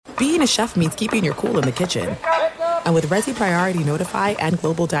being a chef means keeping your cool in the kitchen. And with Resi Priority Notify and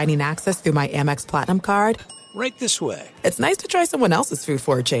Global Dining Access through my Amex Platinum card, right this way. It's nice to try someone else's food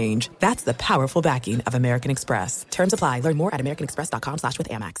for a change. That's the powerful backing of American Express. Terms apply. Learn more at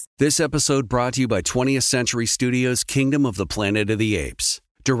americanexpress.com/withAmex. This episode brought to you by 20th Century Studios' Kingdom of the Planet of the Apes.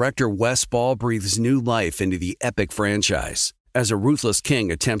 Director Wes Ball breathes new life into the epic franchise. As a ruthless king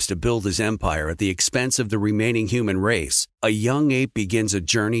attempts to build his empire at the expense of the remaining human race, a young ape begins a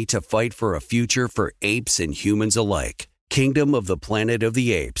journey to fight for a future for apes and humans alike. Kingdom of the Planet of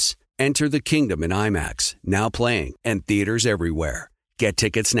the Apes. Enter the kingdom in IMAX, now playing, and theaters everywhere. Get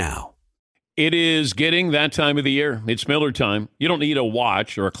tickets now. It is getting that time of the year. It's Miller time. You don't need a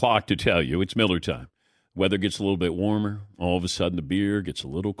watch or a clock to tell you. It's Miller time. Weather gets a little bit warmer. All of a sudden, the beer gets a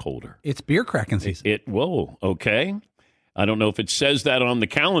little colder. It's beer cracking season. Whoa, okay. I don't know if it says that on the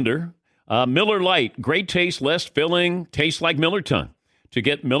calendar. Miller Lite, great taste, less filling, tastes like Miller time. To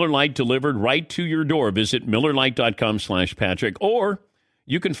get Miller Lite delivered right to your door, visit MillerLite.com/Patrick, or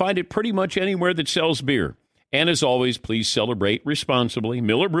you can find it pretty much anywhere that sells beer. And as always, please celebrate responsibly.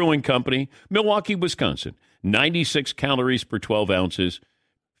 Miller Brewing Company, Milwaukee, Wisconsin. 96 calories per 12 ounces.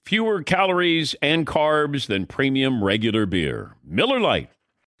 Fewer calories and carbs than premium regular beer. Miller Lite.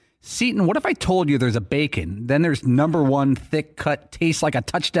 Seton, what if I told you there's a bacon, then there's number one thick cut, tastes like a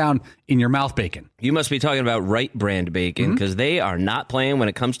touchdown in your mouth bacon? You must be talking about Wright brand bacon, because they are not playing when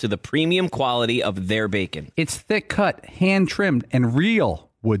it comes to the premium quality of their bacon. It's thick cut, hand trimmed, and real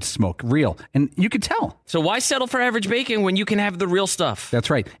wood smoke, real. And you can tell. So why settle for average bacon when you can have the real stuff?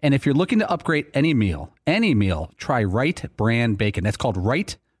 That's right. And if you're looking to upgrade any meal, try Wright brand bacon. That's called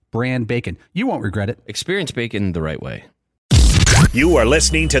Wright brand bacon. You won't regret it. Experience bacon the right way. You are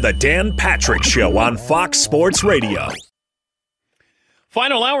listening to the Dan Patrick Show on Fox Sports Radio.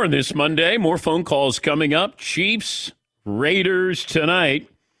 Final hour this Monday. More phone calls coming up. Chiefs, Raiders tonight.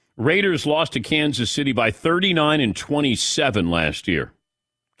 Raiders lost to Kansas City by 39-27 last year.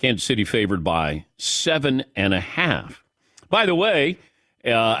 Kansas City favored by 7.5. By the way,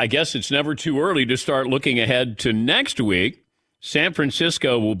 I guess it's never too early to start looking ahead to next week. San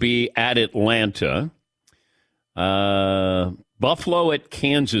Francisco will be at Atlanta. Buffalo at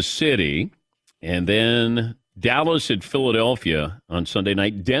Kansas City, and then Dallas at Philadelphia on Sunday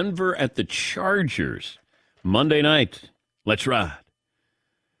night. Denver at the Chargers Monday night. Let's ride.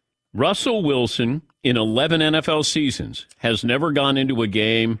 Russell Wilson, in 11 NFL seasons, has never gone into a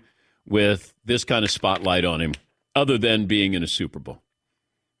game with this kind of spotlight on him other than being in a Super Bowl.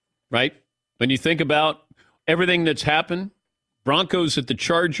 Right? When you think about everything that's happened, Broncos at the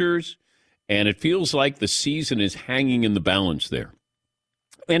Chargers, and it feels like the season is hanging in the balance there.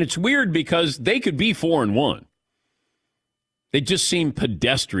 And it's weird because they could be 4-1. They just seem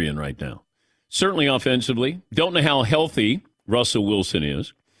pedestrian right now. Certainly offensively. Don't know how healthy Russell Wilson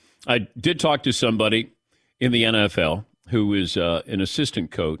is. I did talk to somebody in the NFL who is an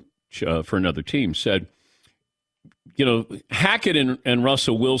assistant coach for another team, said, you know, Hackett and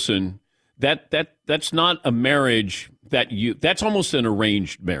Russell Wilson, that's not a marriage that's almost an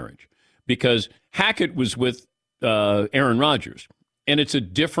arranged marriage. Because Hackett was with Aaron Rodgers, and it's a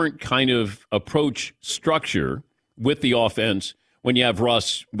different kind of approach structure with the offense when you have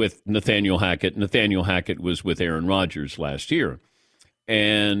Russ with Nathaniel Hackett. Nathaniel Hackett was with Aaron Rodgers last year.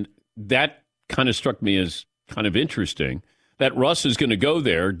 And that kind of struck me as kind of interesting, that Russ is going to go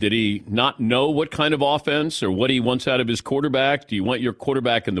there. Did he not know what kind of offense or what he wants out of his quarterback? Do you want your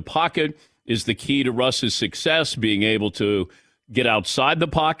quarterback in the pocket? Is the key to Russ's success being able to get outside the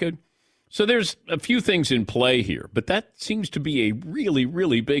pocket? So there's a few things in play here, but that seems to be a really,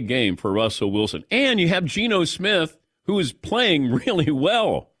 really big game for Russell Wilson. And you have Geno Smith, who is playing really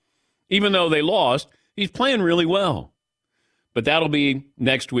well. Even though they lost, he's playing really well. But that'll be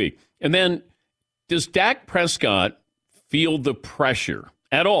next week. And then, does Dak Prescott feel the pressure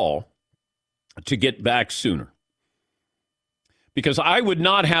at all to get back sooner? Because I would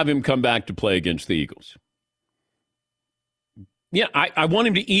not have him come back to play against the Eagles. Yeah, I want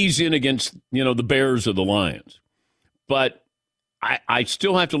him to ease in against, the Bears or the Lions. But I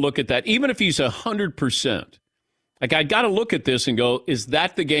still have to look at that. Even if he's 100%, like, I got to look at this and go, is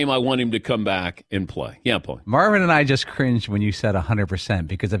that the game I want him to come back and play? Yeah, Paul. Marvin and I just cringed when you said 100%,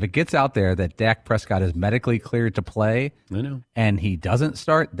 because if it gets out there that Dak Prescott is medically cleared to play, I know, and he doesn't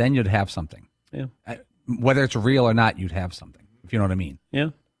start, then you'd have something. Yeah. Whether it's real or not, you'd have something, if you know what I mean.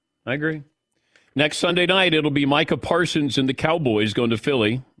 Yeah, I agree. Next Sunday night, it'll be Micah Parsons and the Cowboys going to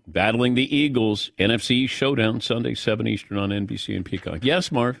Philly, battling the Eagles. NFC Showdown, Sunday, 7 Eastern on NBC and Peacock.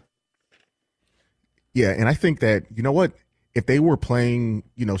 Yes, Marv? Yeah, and I think that, you know what, if they were playing,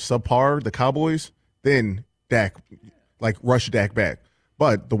 subpar, the Cowboys, then Dak, rush Dak back.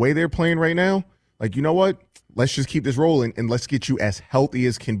 But the way they're playing right now, like, you know what? Let's just keep this rolling and let's get you as healthy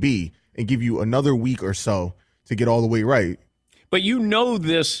as can be and give you another week or so to get all the way right. But you know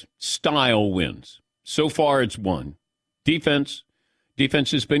this style wins. So far it's won. Defense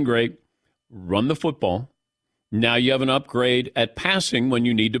has been great. Run the football. Now you have an upgrade at passing when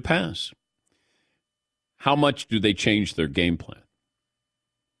you need to pass. How much do they change their game plan?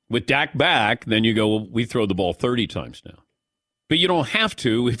 With Dak back, then you go, well, we throw the ball 30 times now. But you don't have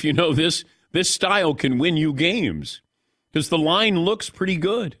to if you know this style can win you games because the line looks pretty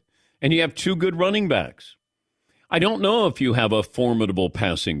good and you have two good running backs. I don't know if you have a formidable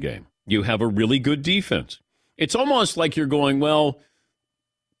passing game. You have a really good defense. It's almost like you're going, well,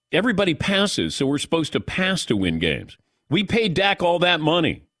 everybody passes, so we're supposed to pass to win games. We paid Dak all that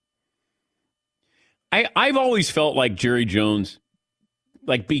money. I've always felt like Jerry Jones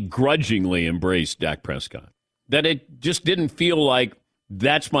begrudgingly embraced Dak Prescott. That it just didn't feel like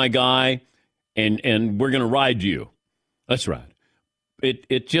that's my guy and we're going to ride you. That's right.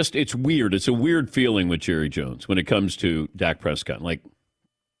 It's weird. It's a weird feeling with Jerry Jones when it comes to Dak Prescott. Like,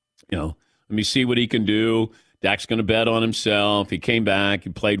 let me see what he can do. Dak's going to bet on himself. He came back. He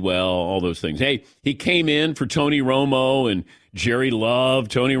played well, all those things. Hey, he came in for Tony Romo, and Jerry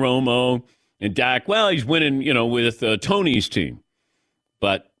loved Tony Romo. And Dak, well, he's winning, with Tony's team.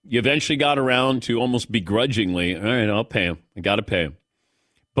 But you eventually got around to almost begrudgingly, all right, I'll pay him. I got to pay him.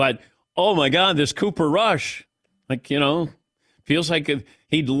 But, oh, my God, this Cooper Rush, feels like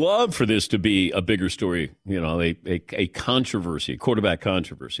he'd love for this to be a bigger story, a controversy, a quarterback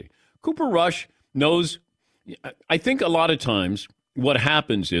controversy. Cooper Rush knows, I think a lot of times what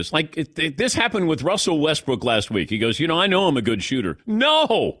happens is, this happened with Russell Westbrook last week. He goes, I know I'm a good shooter.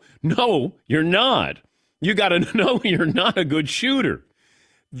 No, you're not. You got to know you're not a good shooter.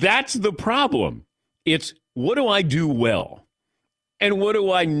 That's the problem. It's what do I do well and what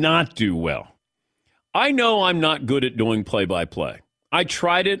do I not do well? I know I'm not good at doing play-by-play. I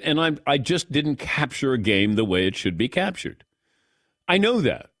tried it, and I just didn't capture a game the way it should be captured. I know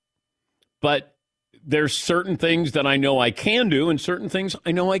that. But there's certain things that I know I can do and certain things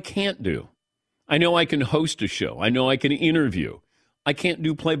I know I can't do. I know I can host a show. I know I can interview. I can't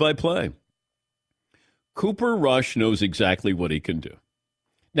do play-by-play. Cooper Rush knows exactly what he can do.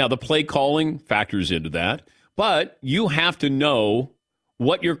 Now, the play calling factors into that, but you have to know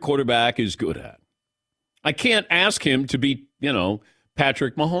what your quarterback is good at. I can't ask him to be,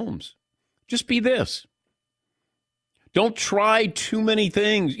 Patrick Mahomes. Just be this. Don't try too many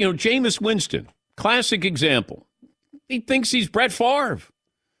things. Jameis Winston, classic example. He thinks he's Brett Favre.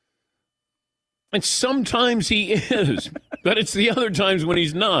 And sometimes he is, but it's the other times when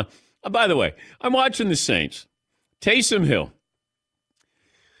he's not. By the way, I'm watching the Saints. Taysom Hill.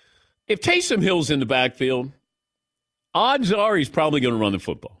 If Taysom Hill's in the backfield, odds are he's probably going to run the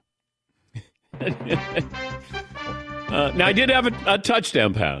football. Now, I did have a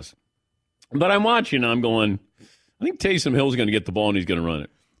touchdown pass, but I'm watching. I'm going, I think Taysom Hill's going to get the ball and he's going to run it.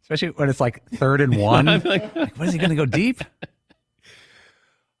 Especially when it's 3rd and 1. Like, what is he going to go deep?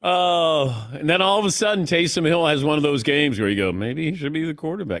 Oh, and then all of a sudden, Taysom Hill has one of those games where you go, maybe he should be the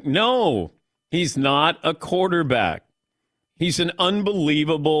quarterback. No, he's not a quarterback. He's an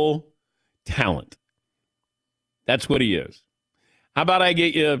unbelievable talent. That's what he is. How about I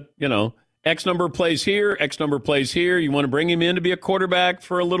get you, X number of plays here, X number of plays here. You want to bring him in to be a quarterback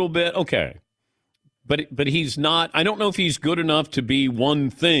for a little bit? Okay. But he's not, I don't know if he's good enough to be one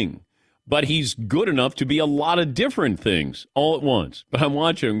thing, but he's good enough to be a lot of different things all at once. But I'm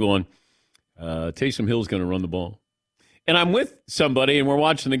watching him going, Taysom Hill's going to run the ball. And I'm with somebody and we're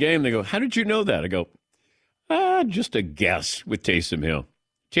watching the game. They go, how did you know that? I go, just a guess with Taysom Hill.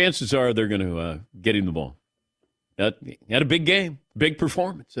 Chances are they're going to get him the ball. He had a big game, big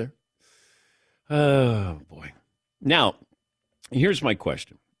performance there. Oh, boy. Now, here's my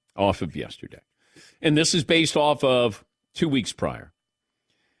question off of yesterday. And this is based off of 2 weeks prior.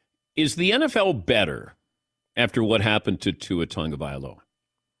 Is the NFL better after what happened to Tua Tagovailoa?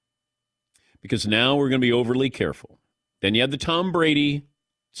 Because now we're going to be overly careful. Then you had the Tom Brady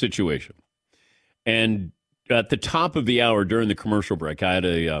situation. And at the top of the hour during the commercial break, I had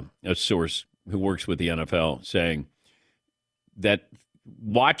a source who works with the NFL saying that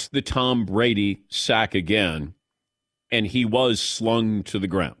watch the Tom Brady sack again, and he was slung to the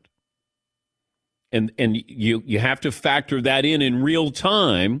ground. And you have to factor that in real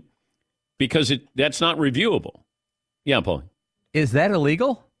time because that's not reviewable. Yeah, Paul. Is that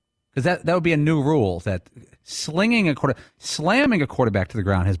illegal? Because that would be a new rule that slamming a quarterback to the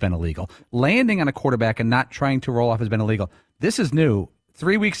ground has been illegal. Landing on a quarterback and not trying to roll off has been illegal. This is new.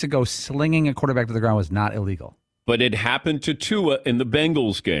 3 weeks ago, slinging a quarterback to the ground was not illegal. but it happened to Tua in the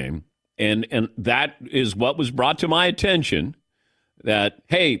Bengals game. And that is what was brought to my attention, that,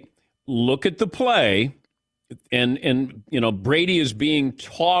 hey, look at the play. And Brady is being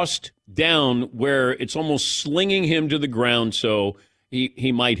tossed down where it's almost slinging him to the ground, so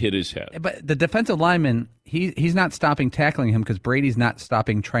he might hit his head. But the defensive lineman, he's not stopping tackling him because Brady's not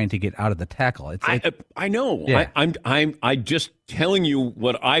stopping trying to get out of the tackle. I know. Yeah. I just telling you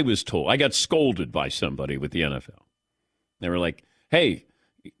what I was told. I got scolded by somebody with the NFL. They were like, "Hey,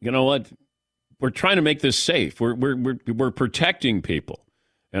 you know what? We're trying to make this safe. We're protecting people.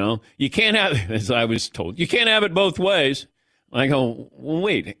 You know, you can't have, as I was told, you can't have it both ways." I go, well,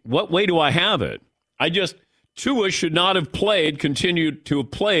 wait, what way do I have it? Tua should not have continued to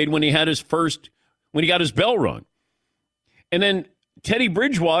have played when he got his bell rung. And then Teddy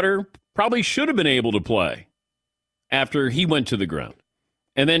Bridgewater probably should have been able to play after he went to the ground.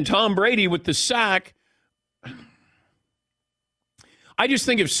 And then Tom Brady with the sack. I just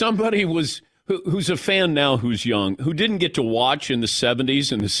think if somebody who's a fan now, who's young, who didn't get to watch in the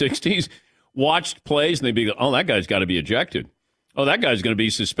 70s and the 60s, watched plays and they'd be, oh, that guy's got to be ejected. Oh, that guy's going to be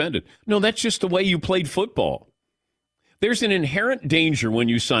suspended. No, that's just the way you played football. There's an inherent danger when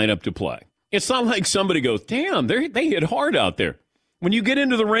you sign up to play. It's not like somebody goes, damn, they hit hard out there. When you get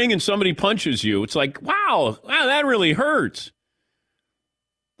into the ring and somebody punches you, it's like, wow, that really hurts.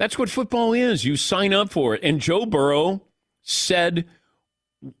 That's what football is. You sign up for it. And Joe Burrow said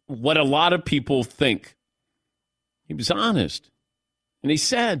what a lot of people think. He was honest. And he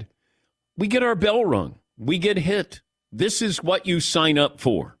said, we get our bell rung. We get hit. This is what you sign up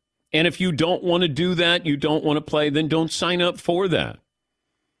for. And if you don't want to do that, you don't want to play, then don't sign up for that.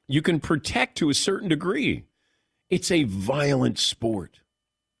 You can protect to a certain degree. It's a violent sport.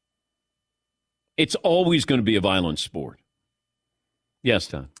 It's always going to be a violent sport. Yes,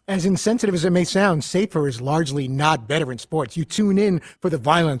 Tom. As insensitive as it may sound, safer is largely not better in sports. You tune in for the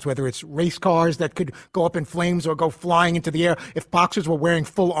violence, whether it's race cars that could go up in flames or go flying into the air. If boxers were wearing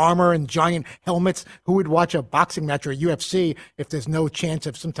full armor and giant helmets, who would watch a boxing match or a UFC if there's no chance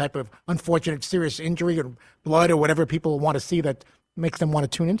of some type of unfortunate serious injury or blood or whatever people want to see that makes them want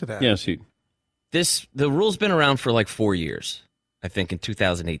to tune into that? Yes, the rule's been around for like 4 years, I think, in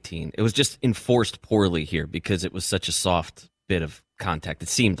 2018. It was just enforced poorly here because it was such a soft bit of contact, it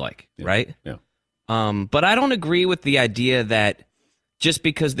seemed like, right? Yeah. But I don't agree with the idea that just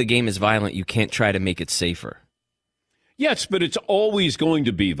because the game is violent, you can't try to make it safer. Yes, but it's always going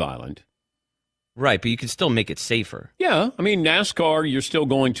to be violent. Right, but you can still make it safer. Yeah, I mean, NASCAR, you're still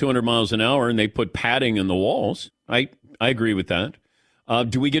going 200 miles an hour, and they put padding in the walls. I agree with that.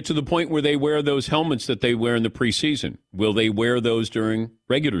 Do we get to the point where they wear those helmets that they wear in the preseason? Will they wear those during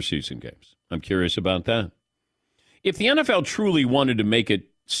regular season games? I'm curious about that. If the NFL truly wanted to make it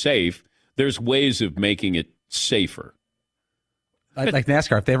safe, there's ways of making it safer. Like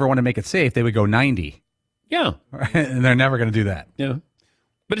NASCAR, if they ever want to make it safe, they would go 90. Yeah. And they're never going to do that. Yeah.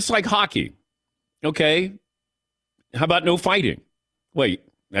 But it's like hockey. Okay. How about no fighting? Wait,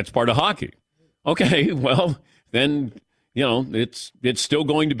 that's part of hockey. Okay, well, then, it's still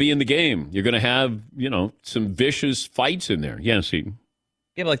going to be in the game. You're going to have, some vicious fights in there. Yes, Eaton.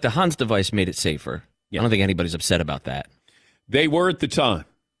 Yeah, but like the Hans device made it safer. Yeah. I don't think anybody's upset about that. They were at the time.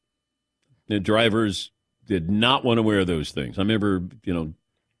 The drivers did not want to wear those things. I remember,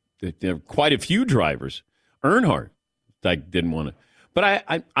 there were quite a few drivers. Earnhardt, didn't want to.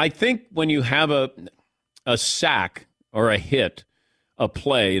 But I think when you have a sack or a hit, a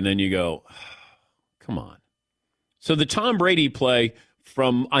play, and then you go, oh, come on. So the Tom Brady play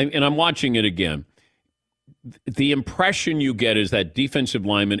and I'm watching it again. The impression you get is that defensive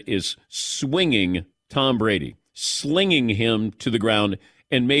lineman is swinging Tom Brady, slinging him to the ground,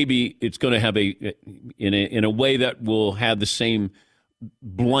 and maybe it's going to have in a way that will have the same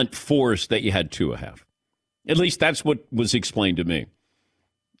blunt force that you had Tua have. At least that's what was explained to me.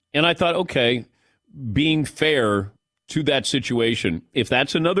 And I thought, okay, being fair to that situation, if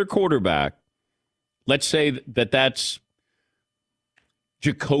that's another quarterback, let's say that's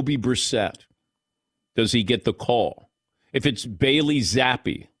Jacoby Brissett. Does he get the call? If it's Bailey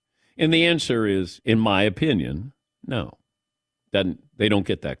Zappi, and the answer is, in my opinion, no. Then they don't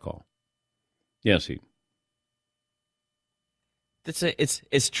get that call. Yes,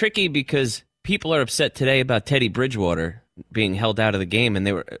 It's tricky because people are upset today about Teddy Bridgewater being held out of the game, and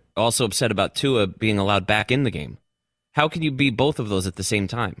they were also upset about Tua being allowed back in the game. How can you be both of those at the same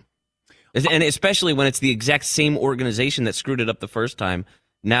time? And especially when it's the exact same organization that screwed it up the first time.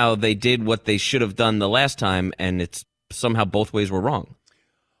 Now they did what they should have done the last time, and it's somehow both ways were wrong.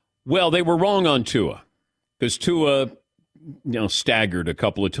 Well, they were wrong on Tua because Tua, staggered a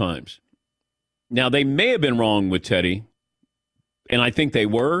couple of times. Now, they may have been wrong with Teddy, and I think they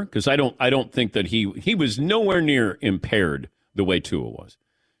were, because I don't think that he was nowhere near impaired the way Tua was.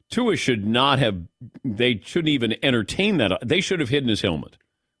 Tua should not have, they shouldn't even entertain that. They should have hidden his helmet.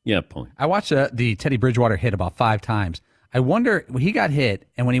 Yeah, point. I watched the Teddy Bridgewater hit about 5 times. I wonder, when he got hit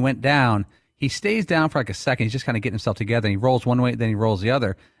and when he went down, he stays down for like a second. He's just kind of getting himself together. And he rolls one way, then he rolls the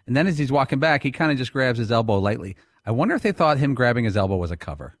other. And then as he's walking back, he kind of just grabs his elbow lightly. I wonder if they thought him grabbing his elbow was a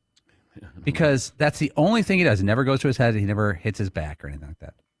cover. Because that's the only thing he does. He never goes to his head. He never hits his back or anything like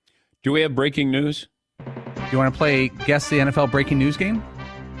that. Do we have breaking news? You want to play Guess the NFL Breaking News game?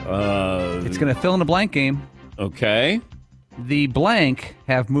 It's going to fill in the blank game. Okay. The blank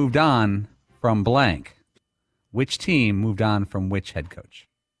have moved on from blank. Which team moved on from which head coach?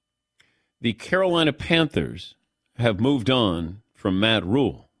 The Carolina Panthers have moved on from Matt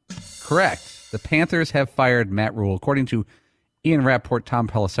Rhule. Correct. The Panthers have fired Matt Rhule, according to Ian Rappaport, Tom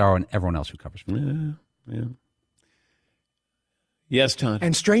Pelissaro, and everyone else who covers for them. Yeah. Yes, Todd.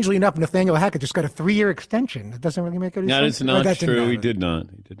 And strangely enough, Nathaniel Hackett just got a 3-year extension. It doesn't really make any sense. That is not That true. didn't He did not.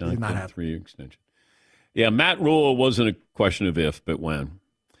 He did not get a 3-year extension. Yeah, Matt Rhule wasn't a question of if, but when.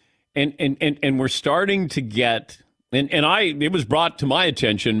 And we're starting to get, it was brought to my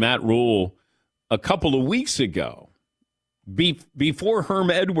attention, Matt Rhule, a couple of weeks ago, before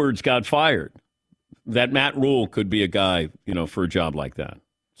Herm Edwards got fired, that Matt Rhule could be a guy, for a job like that.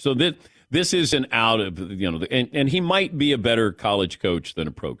 So this isn't out of, and he might be a better college coach than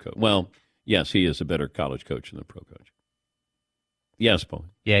a pro coach. Well, yes, he is a better college coach than a pro coach. Yes, Paul.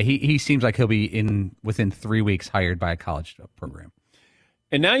 Yeah, he seems like he'll be within 3 weeks hired by a college program.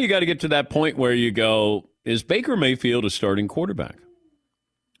 And now you got to get to that point where you go, is Baker Mayfield a starting quarterback?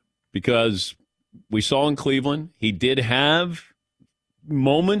 Because we saw in Cleveland, he did have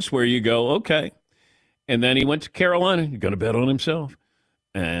moments where you go, okay. And then he went to Carolina. You're going to bet on himself.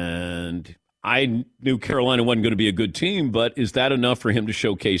 And I knew Carolina wasn't going to be a good team, but is that enough for him to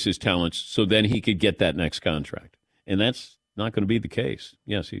showcase his talents so then he could get that next contract? And that's not going to be the case.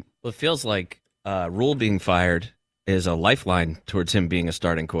 Yes, Well, it feels like Rhule being fired is a lifeline towards him being a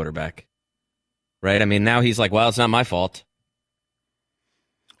starting quarterback. Right? I mean, now he's like, well, it's not my fault.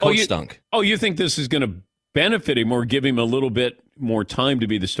 Coach stunk. Oh, you think this is going to benefit him or give him a little bit more time to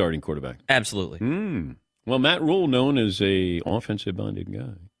be the starting quarterback? Absolutely. Well, Matt Rhule, known as a offensive-minded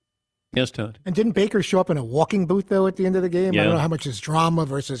guy. Yes, Todd. And didn't Baker show up in a walking booth, though, at the end of the game? Yeah. I don't know how much is drama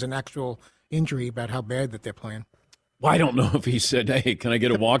versus an actual injury about how bad that they're playing. Well, I don't know if he said, hey, can I get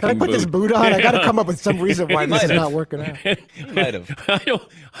a walking boot? Can I put this boot on? I got to come up with some reason why this is not working out. He might have.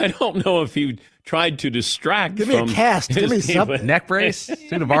 I don't know if he tried to distract. Give me a cast. Give me something. Neck brace,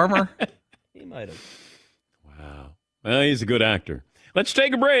 suit of armor. He might have. Wow. Well, he's a good actor. Let's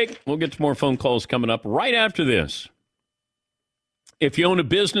take a break. We'll get to more phone calls coming up right after this. If you own a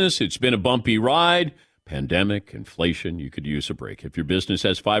business, it's been a bumpy ride. Pandemic, inflation, you could use a break. If your business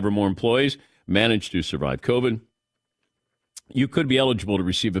has 5 or more employees, managed to survive COVID, you could be eligible to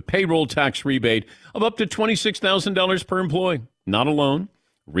receive a payroll tax rebate of up to $26,000 per employee. Not alone.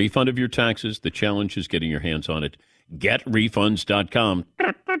 Refund of your taxes. The challenge is getting your hands on it. GetRefunds.com.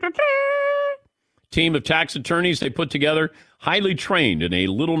 Team of tax attorneys they put together, highly trained in a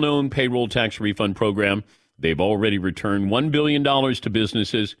little-known payroll tax refund program. They've already returned $1 billion to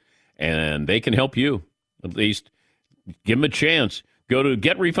businesses, and they can help you. At least give them a chance. Go to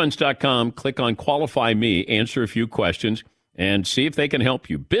GetRefunds.com, click on Qualify Me, answer a few questions, and see if they can help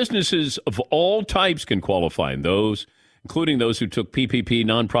you. Businesses of all types can qualify, and those, including those who took PPP,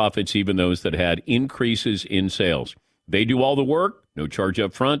 nonprofits, even those that had increases in sales. They do all the work, no charge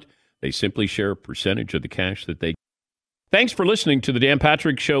up front. They simply share a percentage of the cash that they. Thanks for listening to the Dan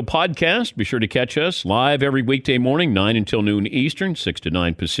Patrick Show podcast. Be sure to catch us live every weekday morning, 9 until noon Eastern, 6 to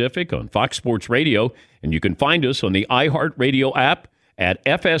 9 Pacific on Fox Sports Radio. And you can find us on the iHeartRadio app at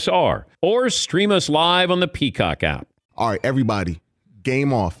FSR or stream us live on the Peacock app. All right, everybody,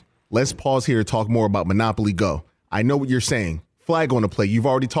 game off. Let's pause here to talk more about Monopoly Go. I know what you're saying. Flag on the play. You've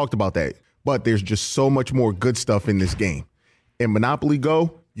already talked about that. But there's just so much more good stuff in this game. In Monopoly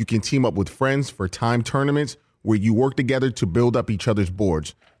Go, you can team up with friends for time tournaments where you work together to build up each other's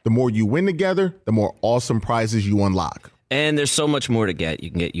boards. The more you win together, the more awesome prizes you unlock. And there's so much more to get. You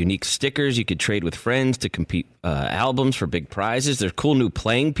can get unique stickers. You could trade with friends to compete albums for big prizes. There's cool new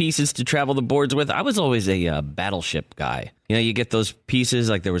playing pieces to travel the boards with. I was always a Battleship guy. You know, you get those pieces,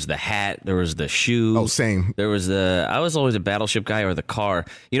 like there was the hat, there was the shoe. Oh, same. I was always a Battleship guy, or the car.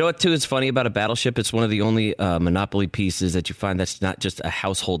 You know what, too, is funny about a Battleship? It's one of the only Monopoly pieces that you find that's not just a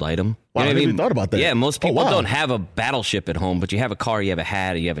household item. Wow, You know I what never even thought about that. Yeah, most people wow. don't have a Battleship at home, but you have a car, you have a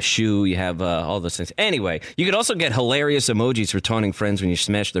hat, you have a shoe, you have all those things. Anyway, you could also get hilarious emojis for taunting friends when you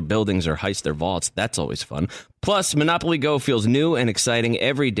smash their buildings or heist their vaults. That's always fun. Plus, Monopoly Go feels new and exciting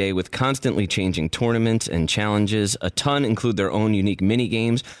every day with constantly changing tournaments and challenges. A ton include their own unique mini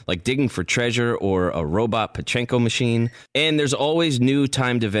games like digging for treasure or a robot Pachinko machine. And there's always new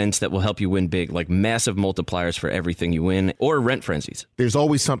timed events that will help you win big, like massive multipliers for everything you win or rent frenzies. There's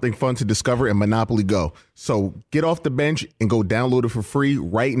always something fun to discover in Monopoly Go. So get off the bench and go download it for free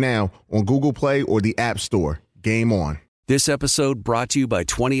right now on Google Play or the App Store. Game on. This episode brought to you by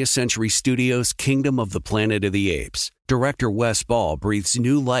 20th Century Studios' Kingdom of the Planet of the Apes. Director Wes Ball breathes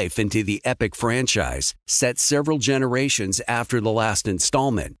new life into the epic franchise, set several generations after the last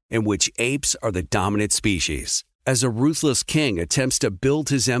installment, in which apes are the dominant species. As a ruthless king attempts to build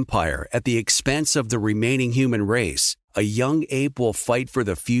his empire at the expense of the remaining human race, a young ape will fight for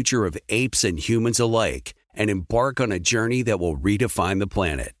the future of apes and humans alike and embark on a journey that will redefine the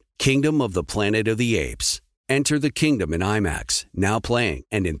planet. Kingdom of the Planet of the Apes. Enter the kingdom in IMAX, now playing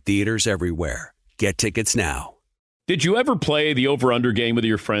and in theaters everywhere. Get tickets now. Did you ever play the over-under game with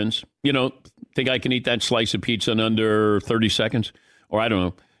your friends? You know, think I can eat that slice of pizza in under 30 seconds? Or I don't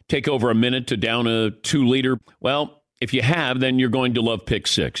know, take over a minute to down a 2-liter? Well, if you have, then you're going to love Pick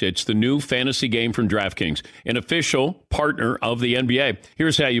Six. It's the new fantasy game from DraftKings, an official partner of the NBA.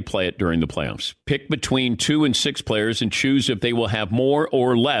 Here's how you play it during the playoffs. Pick between 2 and 6 players and choose if they will have more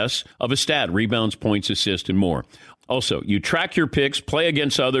or less of a stat, rebounds, points, assists, and more. Also, you track your picks, play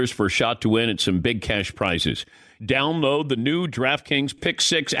against others for a shot to win at some big cash prizes. Download the new DraftKings Pick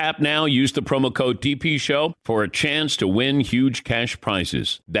 6 app now. Use the promo code DPSHOW for a chance to win huge cash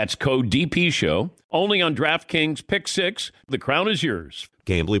prizes. That's code DPSHOW. Only on DraftKings Pick 6. The crown is yours.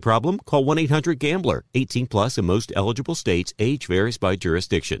 Gambling problem? Call 1-800-GAMBLER. 18 plus in most eligible states. Age varies by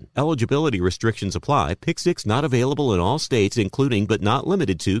jurisdiction. Eligibility restrictions apply. Pick 6 not available in all states, including but not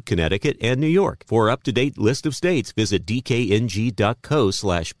limited to Connecticut and New York. For up-to-date list of states, visit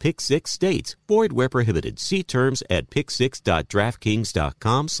dkng.co/pick6states. Void where prohibited. See terms at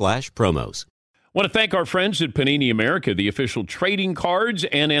pick6.draftkings.com/promos. Want to thank our friends at Panini America, the official trading cards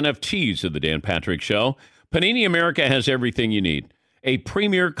and NFTs of the Dan Patrick Show. Panini America has everything you need. A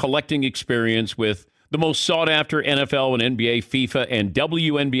premier collecting experience with the most sought-after NFL and NBA, FIFA, and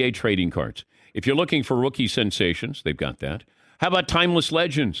WNBA trading cards. If you're looking for rookie sensations, they've got that. How about timeless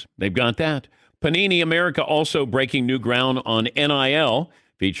legends? They've got that. Panini America also breaking new ground on NIL,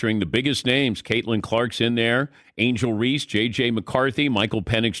 featuring the biggest names. Caitlin Clark's in there, Angel Reese, J.J. McCarthy, Michael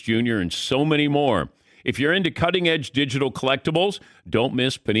Penix Jr., and so many more. If you're into cutting-edge digital collectibles, don't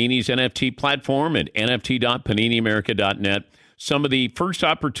miss Panini's NFT platform at nft.paniniamerica.net. Some of the first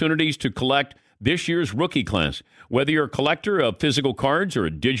opportunities to collect this year's rookie class. Whether you're a collector of physical cards or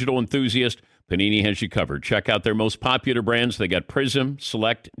a digital enthusiast, Panini has you covered. Check out their most popular brands. They got Prism,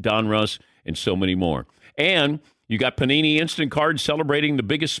 Select, Donruss, and so many more. And you got Panini Instant Cards celebrating the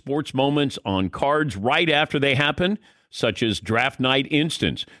biggest sports moments on cards right after they happen, such as Draft Night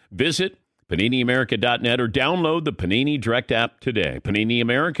Instants. Visit PaniniAmerica.net or download the Panini Direct app today. Panini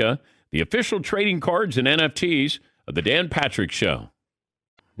America, the official trading cards and NFTs of the Dan Patrick Show.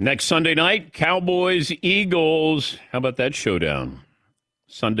 Next Sunday night, Cowboys, Eagles. How about that showdown?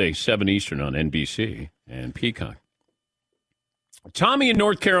 Sunday, 7 Eastern on NBC and Peacock. Tommy in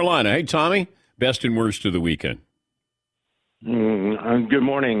North Carolina. Hey, Tommy, best and worst of the weekend. Good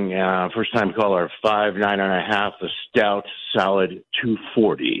morning. First-time caller, 5'9.5", a stout, solid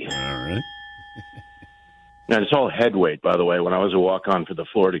 240. All right. Now, it's all head weight, by the way. When I was a walk-on for the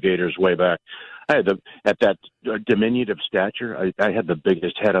Florida Gators way back, I had at that diminutive stature, I had the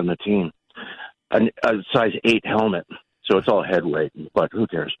biggest head on the team, a size 8 helmet. So it's all head weight, but who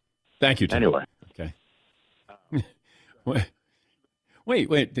cares? Thank you, Tommy. Anyway. Okay.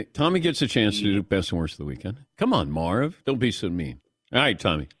 Wait. Tommy gets a chance to do best and worst of the weekend. Come on, Marv. Don't be so mean. All right,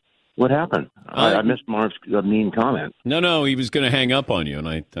 Tommy. What happened? I missed Marv's mean comment. No, he was going to hang up on you, and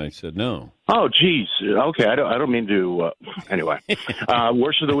I said no. Oh, geez. Okay, I don't mean to. Anyway,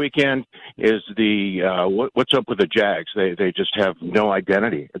 worst of the weekend is the what's up with the Jags? They just have no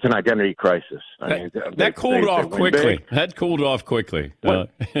identity. It's an identity crisis. That cooled off quickly. That cooled off quickly.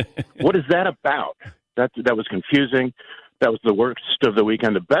 What is that about? That was confusing. That was the worst of the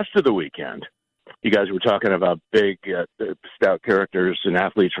weekend. The best of the weekend. You guys were talking about big, stout characters and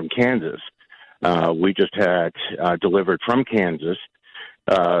athletes from Kansas. We just had delivered from Kansas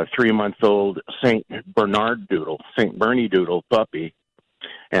 3-month-old St. Bernie Doodle puppy.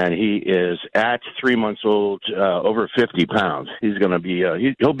 And he is at 3 months old, over 50 pounds. He's going to be,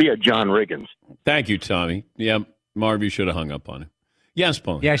 he'll be a John Riggins. Thank you, Tommy. Yeah, Marv, you should have hung up on him. Yes,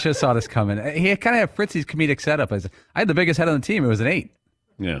 Paul. Yeah, I should have saw this coming. He kind of had Fritzy's comedic setup. I had the biggest head on the team. It was an 8.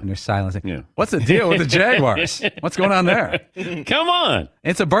 Yeah. And there's silence. Yeah. What's the deal with the Jaguars? What's going on there? Come on.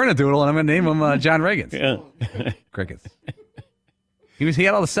 It's a Bernadoodle, and I'm going to name him John Riggins. Yeah. Crickets. He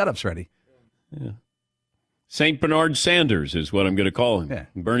had all the setups ready. Yeah. St. Bernard Sanders is what I'm going to call him. Yeah.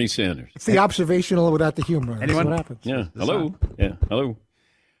 Bernie Sanders. It's the observational without the humor. That's Anyone? what happens. Yeah. Hello. Yeah. Hello.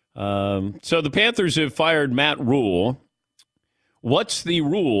 So the Panthers have fired Matt Rhule. What's the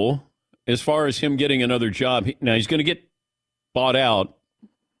rule as far as him getting another job? Now, he's going to get bought out.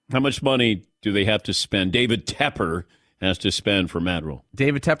 How much money do they have to spend? David Tepper has to spend for Matt Rhule.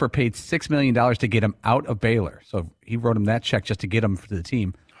 David Tepper paid $6 million to get him out of Baylor. So he wrote him that check just to get him to the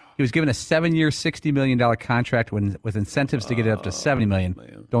team. He was given a 7-year, $60 million contract with incentives to get it up to $70 million.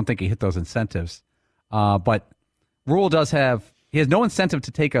 Man. Don't think he hit those incentives. But Rhule does he has no incentive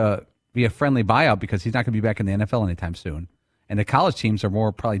to be a friendly buyout because he's not going to be back in the NFL anytime soon. And the college teams are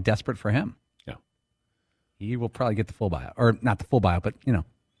more probably desperate for him. Yeah. He will probably get the full buyout. Or not the full buyout, but,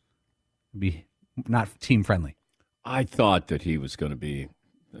 be not team friendly. I thought that he was going to be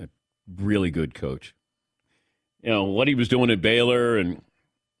a really good coach. What he was doing at Baylor, and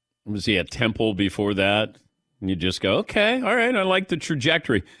was he at Temple before that? And you just go, okay, all right, I like the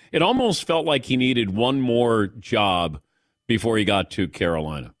trajectory. It almost felt like he needed one more job before he got to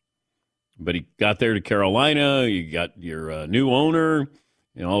Carolina. But he got there to Carolina. You got your new owner.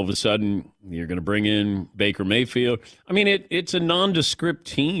 All of a sudden, you're going to bring in Baker Mayfield. I mean, it's a nondescript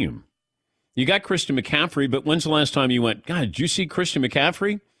team. You got Christian McCaffrey, but when's the last time you went, God, did you see Christian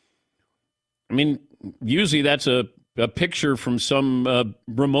McCaffrey? I mean, usually that's a picture from some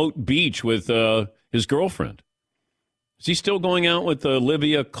remote beach with his girlfriend. Is he still going out with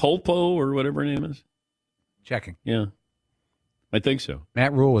Olivia Culpo or whatever her name is? Checking. Yeah. I think so.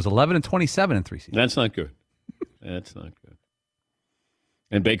 Matt Rhule was 11-27 in 3 seasons. That's not good. That's not good.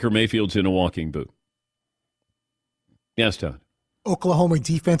 And Baker Mayfield's in a walking boot. Yes, Todd. Oklahoma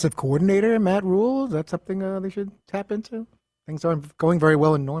defensive coordinator, Matt Rhule. Is that something they should tap into? Things aren't going very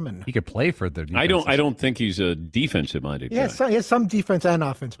well in Norman. He could play for the defense. I don't think he's a defensive-minded guy. Yeah, he has some defense and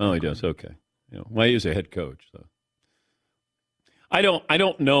offense. Oh, he does. Okay. Well, he is a head coach, so. I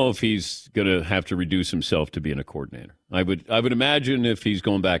don't know if he's going to have to reduce himself to being a coordinator. I would imagine if he's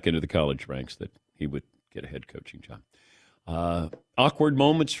going back into the college ranks that he would get a head coaching job. Awkward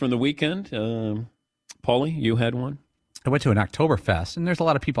moments from the weekend. Paulie, you had one? I went to an Oktoberfest, and there's a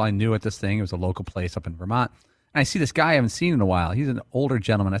lot of people I knew at this thing. It was a local place up in Vermont. And I see this guy I haven't seen in a while. He's an older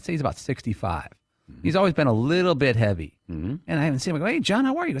gentleman. I'd say he's about 65. Mm-hmm. He's always been a little bit heavy. Mm-hmm. And I haven't seen him. I go, hey, John,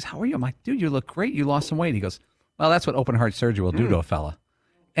 how are you? He goes, how are you? I'm like, dude, you look great. You lost some weight. He goes, well, that's what open heart surgery will do to a fella.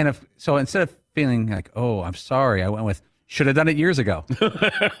 And so instead of feeling like, oh, I'm sorry, I went with, should have done it years ago.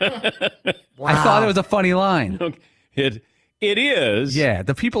 Wow. I thought it was a funny line. It is. Yeah,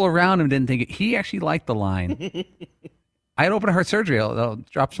 the people around him didn't think it. He actually liked the line. I had open heart surgery. I'll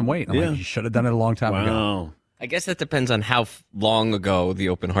drop some weight. I'm like, you should have done it a long time ago. I guess that depends on how long ago the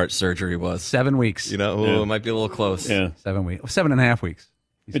open heart surgery was. 7 weeks. It might be a little close. Yeah. 7 weeks. 7.5 weeks.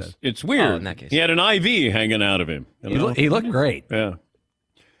 It's weird. Oh, in that case. He had an IV hanging out of him. He looked great. Yeah.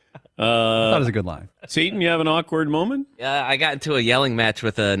 I thought it was a good line. Seton, you have an awkward moment? Yeah, I got into a yelling match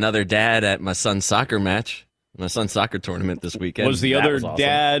with another dad at my son's soccer match, my son's soccer tournament this weekend. Was the other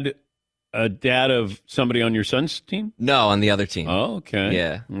dad a dad of somebody on your son's team? No, on the other team. Oh, okay.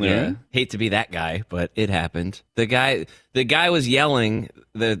 Yeah. Hate to be that guy, but it happened. The guy was yelling.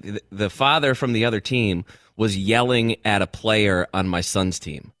 The father from the other team was yelling at a player on my son's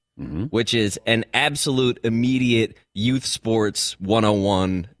team, which is an absolute immediate youth sports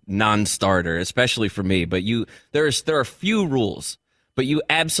 101 non-starter, especially for me. But there are few rules, but you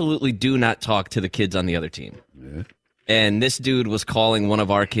absolutely do not talk to the kids on the other team. Yeah. And this dude was calling one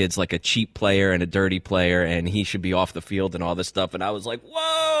of our kids like a cheap player and a dirty player, and he should be off the field and all this stuff. And I was like,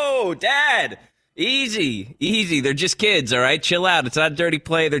 whoa, Dad, easy. They're just kids, all right? Chill out. It's not a dirty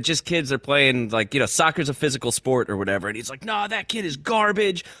play. They're just kids. They're playing, soccer's a physical sport or whatever. And he's like, no, that kid is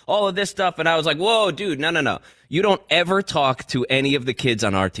garbage, all of this stuff. And I was like, whoa, dude, no. You don't ever talk to any of the kids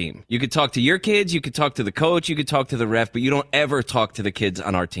on our team. You could talk to your kids. You could talk to the coach. You could talk to the ref, but you don't ever talk to the kids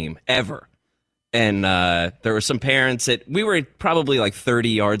on our team, ever. And there were some parents we were probably like 30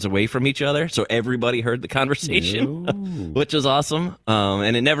 yards away from each other, so everybody heard the conversation, which was awesome.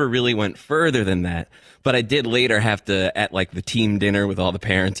 And it never really went further than that. But I did later have to, at like the team dinner with all the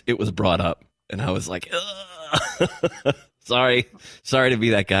parents, it was brought up. And I was like, ugh. Sorry to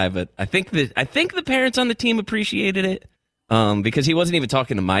be that guy, but I think the parents on the team appreciated it because he wasn't even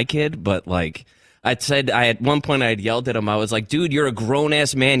talking to my kid. But like at one point I had yelled at him. I was like, "Dude, you're a grown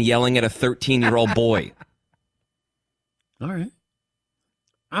ass man yelling at a 13-year-old boy." All right,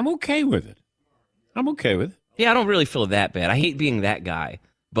 I'm okay with it. Yeah, I don't really feel that bad. I hate being that guy,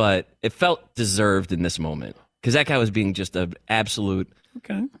 but it felt deserved in this moment because that guy was being just an absolute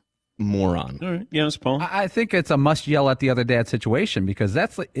moron. All right, yes, Paul. I think it's a must yell at the other dad situation because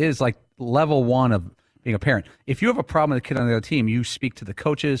is like level one of being a parent. If you have a problem with a kid on the other team, you speak to the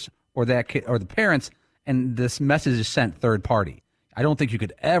coaches or that kid or the parents, and this message is sent third party. I don't think you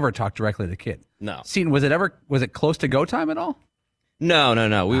could ever talk directly to the kid. No. Seton, was it close to go time at all? No.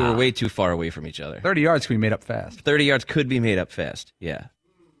 We were way too far away from each other. 30 yards could be made up fast. 30 yards could be made up fast, yeah.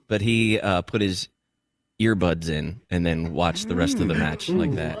 But he put his earbuds in and then watched the rest of the match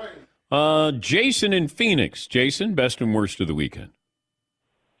like that. Jason in Phoenix. Jason, best and worst of the weekend.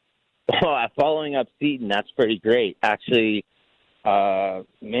 Oh, following up Seton, that's pretty great. Actually,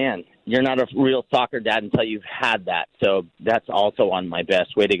 man, you're not a real soccer dad until you've had that. So that's also on my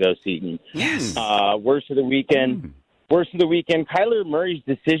best. Way to go, Seton. Yes. Worst of the weekend. Kyler Murray's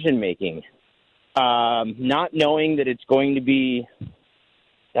decision making. Not knowing that it's going to be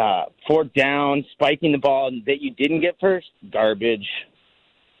fourth down, spiking the ball that you didn't get first, garbage.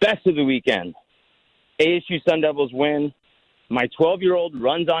 Best of the weekend. ASU Sun Devils win. My 12-year-old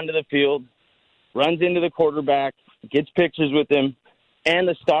runs onto the field, runs into the quarterback, gets pictures with him, and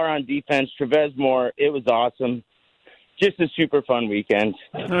the star on defense, Trevez Moore. It was awesome. Just a super fun weekend.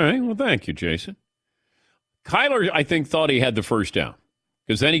 All right. Well, thank you, Jason. Kyler, I think, thought he had the first down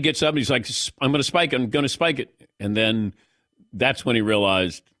because then he gets up and he's like, I'm going to spike it. And then that's when he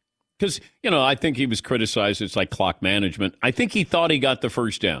realized, because, I think he was criticized. It's like clock management. I think he thought he got the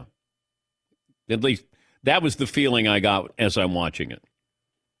first down. At least that was the feeling I got as I'm watching it.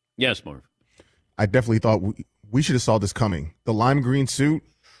 Yes, Marv. I definitely thought we should have saw this coming. The lime green suit,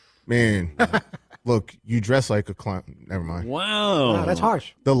 man. Look, you dress like a clown. Never mind. Wow. That's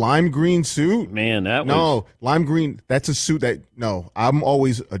harsh. The lime green suit? Man, lime green, that's a suit I'm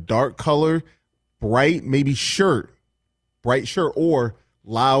always a dark color, bright, maybe bright shirt, or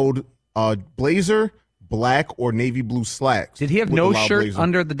loud blazer, black or navy blue slacks. Did he have no shirt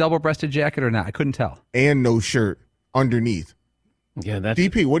under the double-breasted jacket or not? I couldn't tell. And no shirt underneath. Yeah, that's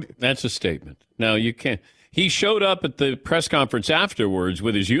DP. That's a statement. No, you can't. He showed up at the press conference afterwards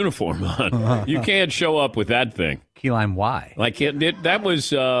with his uniform on. You can't show up with that thing. Key lime, why? Like that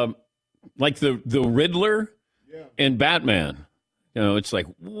was like the Riddler and Batman. It's like,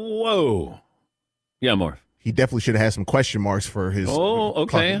 whoa. Yeah, Marv. He definitely should have had some question marks for his. Oh,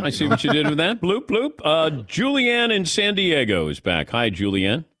 okay. I see what you did with that. Bloop, bloop. Julianne in San Diego is back. Hi,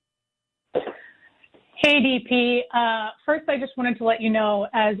 Julianne. Hey, DP. First, I just wanted to let you know,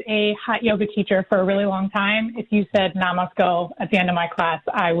 as a hot yoga teacher for a really long time, if you said "namasko" at the end of my class,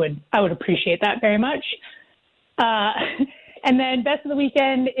 I would appreciate that very much. And then best of the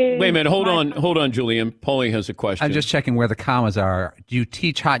weekend is. Wait a minute. Hold on, Julianne. Paulie has a question. I'm just checking where the commas are. Do you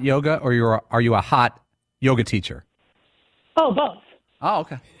teach hot yoga, or are you a hot yoga teacher? Oh, both. Oh,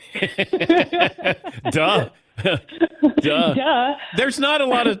 okay. Duh. Duh. There's not a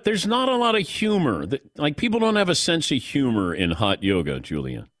lot of humor. Like, people don't have a sense of humor in hot yoga,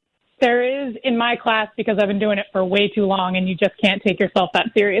 Julian. There is in my class because I've been doing it for way too long, and you just can't take yourself that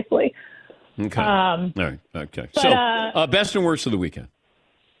seriously. Okay. All right. Okay. But, so, best and worst of the weekend.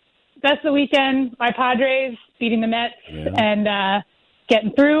 Best of the weekend, my Padres beating the Mets and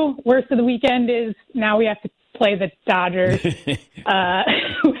getting through. Worst of the weekend is now we have to play the Dodgers.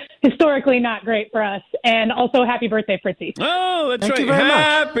 Historically not great for us. And also, happy birthday, Fritzy. Oh, that's Thank right. you very much.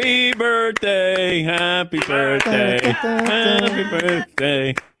 Happy birthday. Happy birthday. Happy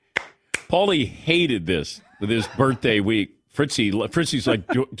birthday. Paulie hated this with his birthday week. Fritzy's like,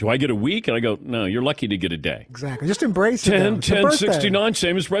 do I get a week? And I go, no, you're lucky to get a day. Exactly. Just embrace it. 10/69,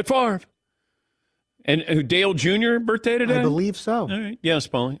 same as Brett Favre. And Dale Jr. birthday today? I believe so. All right. Yes,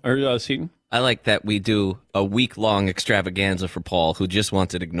 Paulie. Or Seton. I like that we do a week-long extravaganza for Paul, who just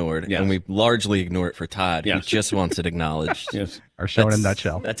wants it ignored, and we largely ignore it for Todd, who just wants it acknowledged. Yes. Our show in a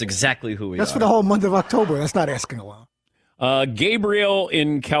nutshell. That's exactly who we are. That's for the whole month of October. That's not asking a lot. Gabriel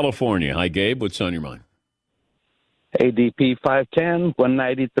in California. Hi, Gabe. What's on your mind? ADP 510,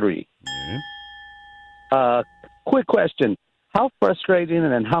 193. Quick question. How frustrating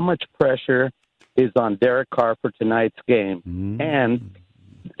and how much pressure is on Derek Carr for tonight's game? And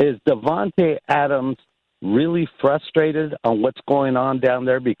is Devontae Adams really frustrated on what's going on down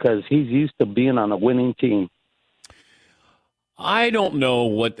there because he's used to being on a winning team? I don't know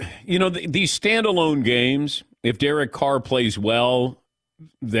what, these standalone games, if Derek Carr plays well,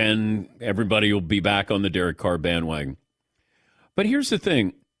 then everybody will be back on the Derek Carr bandwagon. But here's the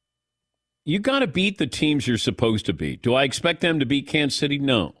thing. You got to beat the teams you're supposed to beat. Do I expect them to beat Kansas City?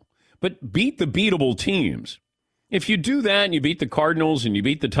 No. But beat the beatable teams. If you do that and you beat the Cardinals and you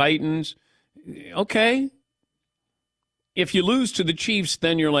beat the Titans, okay. If you lose to the Chiefs,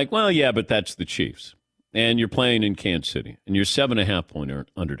 then you're like, well, yeah, but that's the Chiefs. And you're playing in Kansas City, and you're 7.5-point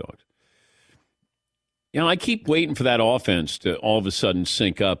underdogs. I keep waiting for that offense to all of a sudden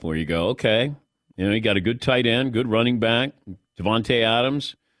sync up where you go, okay, you got a good tight end, good running back, Devontae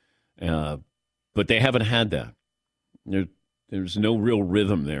Adams, but they haven't had that. There's no real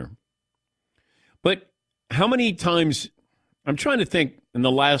rhythm there. But how many times, I'm trying to think in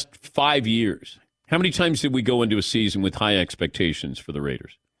the last 5 years, how many times did we go into a season with high expectations for the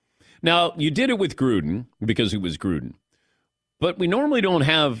Raiders? Now, you did it with Gruden because it was Gruden. But we normally don't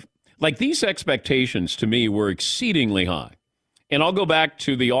have, these expectations to me were exceedingly high. And I'll go back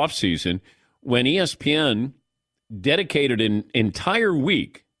to the offseason when ESPN dedicated an entire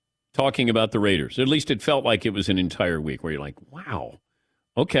week talking about the Raiders. At least it felt like it was an entire week where you're like, wow,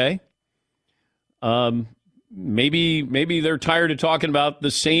 okay. Maybe they're tired of talking about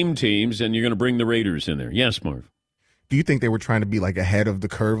the same teams and you're going to bring the Raiders in there. Yes, Marv. Do you think they were trying to be ahead of the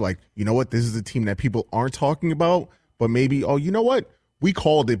curve? You know what? This is a team that people aren't talking about, but maybe, oh, you know what? We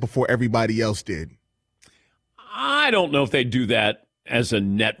called it before everybody else did. I don't know if they do that as a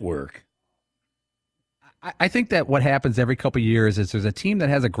network. I think that what happens every couple of years is there's a team that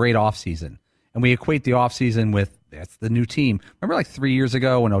has a great offseason, and we equate the offseason with that's the new team. Remember 3 years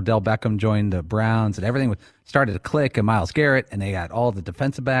ago when Odell Beckham joined the Browns and everything started to click and Myles Garrett, and they got all the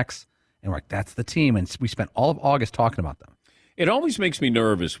defensive backs. And we're like, that's the team. And we spent all of August talking about them. It always makes me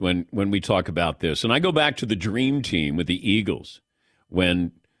nervous when we talk about this. And I go back to the dream team with the Eagles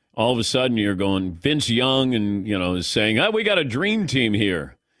when all of a sudden you're going, Vince Young and, is saying, oh, we got a dream team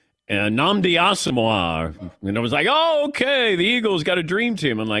here. And Nnamdi Asomugha. And I was like, oh, okay, the Eagles got a dream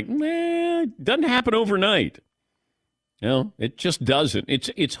team. I'm like, it doesn't happen overnight. It just doesn't.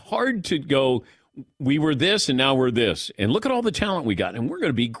 It's hard to go, we were this and now we're this. And look at all the talent we got. And we're going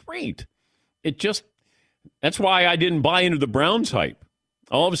to be great. That's why I didn't buy into the Browns hype.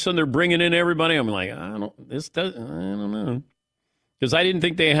 All of a sudden they're bringing in everybody. I'm like, I don't know. Because I didn't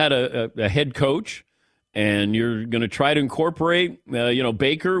think they had a head coach, and you're going to try to incorporate,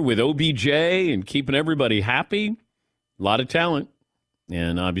 Baker with OBJ and keeping everybody happy. A lot of talent.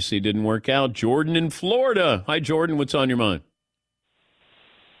 And obviously it didn't work out. Jordan in Florida. Hi, Jordan. What's on your mind?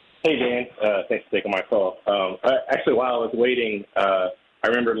 Hey, Dan. Thanks for taking my call. Actually, while I was waiting, I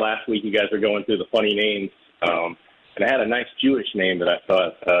remember last week you guys were going through the funny names, and I had a nice Jewish name that I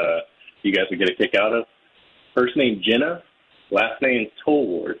thought you guys would get a kick out of. First name Jenna, last name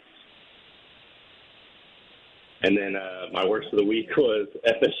Tollworth. And then my worst of the week was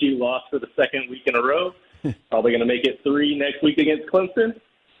FSU lost for the second week in a row. Probably going to make it 3 next week against Clemson.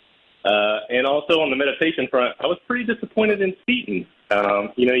 And also on the meditation front, I was pretty disappointed in Seton.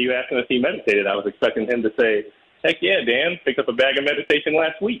 You asked him if he meditated. I was expecting him to say, heck yeah, Dan, picked up a bag of meditation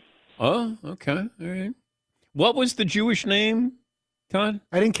last week. Oh, okay. All right. What was the Jewish name, Todd?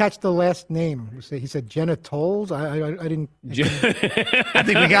 I didn't catch the last name. He said Jenna Tolles. I didn't. I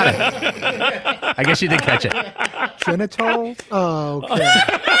think we got it. I guess you did catch it. Jenna Tolles? Oh, okay.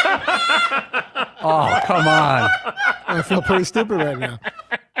 Oh, come on. I feel pretty stupid right now.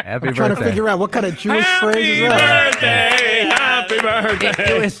 Happy I'm trying to figure out what kind of Jewish phrase is that. Happy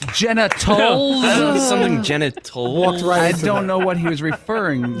birthday! It was Jenna Tolles. Something Jenna Tolles. Walked right I don't know what he was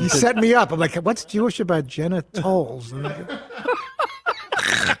referring to. You set me up. I'm like, what's Jewish about Jenna Tolles?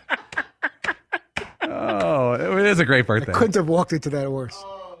 Oh, it is a great birthday. I couldn't have walked into that worse.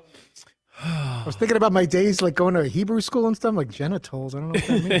 I was thinking about my days going to Hebrew school and stuff, like Jenna Tolles. I don't know what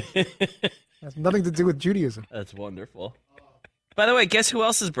that means. It has nothing to do with Judaism. That's wonderful. By the way, guess who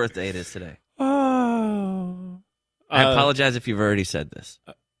else's birthday it is today? Oh. I apologize if you've already said this.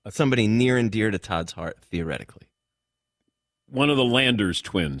 Somebody near and dear to Todd's heart, theoretically. One of the Landers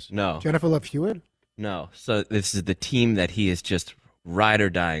twins. No. Jennifer Love Hewitt? No. So this is the team that he is just ride or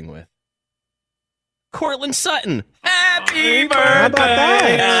dying with. Cortland Sutton. Happy birthday! How about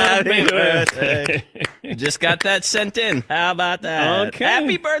that? Happy birthday! Just got that sent in. How about that? Okay.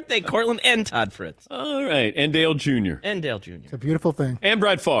 Happy birthday, Cortland and Todd Fritz. All right. And Dale Jr. And Dale Jr. It's a beautiful thing. And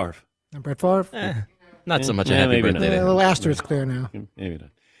Brett Favre. And Brett Favre? Not so much a happy maybe birthday. A there. little asterisk there now. Maybe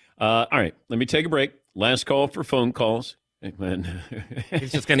not. All right. Let me take a break. Last call for phone calls.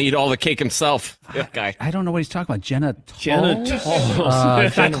 He's just going to eat all the cake himself. That guy. I don't know what he's talking about. Jenna Tolles?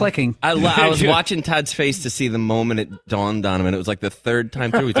 It's not clicking. I was watching Todd's face to see the moment it dawned on him, and it was like the third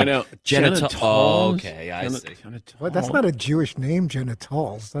time through. He's like, I know. Jenna Jenna Tolles. Tolles. Oh, okay, I see. What? That's not a Jewish name, Jenna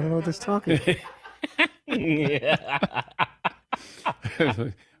Tolles. I don't know what that's talking about.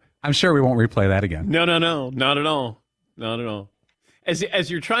 I'm sure we won't replay that again. No, not at all. Not at all.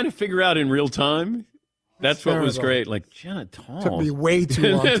 As you're trying to figure out in real time, that's what was great. Like, Jenna Tolles. Took me way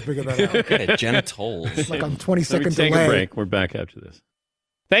too long to figure that out. Okay, Jenna Tolles. Like I'm 20 Let me seconds take delay. a break. We're back after this.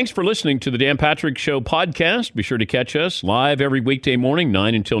 Thanks for listening to the Dan Patrick Show podcast. Be sure to catch us live every weekday morning,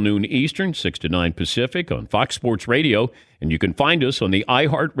 9 until noon Eastern, 6 to 9 Pacific on Fox Sports Radio. And you can find us on the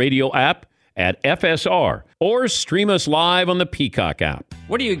iHeartRadio app at FSR or stream us live on the Peacock app.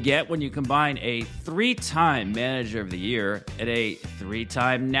 What do you get when you combine a 3-time Manager of the Year and a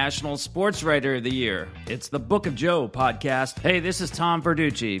 3-time National Sports Writer of the Year? It's the Book of Joe podcast. Hey, this is Tom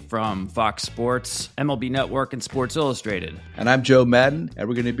Verducci from Fox Sports, MLB Network, and Sports Illustrated. And I'm Joe Madden, and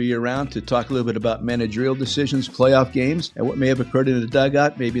we're going to be around to talk a little bit about managerial decisions, playoff games, and what may have occurred in the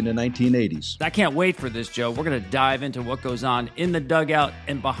dugout maybe in the 1980s. I can't wait for this, Joe. We're going to dive into what goes on in the dugout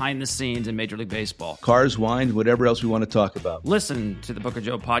and behind the scenes in Major League Baseball. Cars, wine, whatever else we want to talk about. Listen to the Book of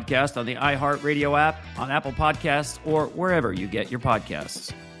Joe podcast on the iHeartRadio app, on Apple Podcasts, or wherever you get your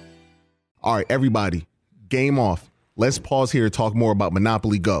podcasts. All right, everybody, game off. Let's pause here to talk more about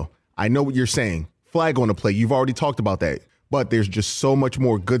Monopoly Go. I know what you're saying. Flag on the play. You've already talked about that. But there's just so much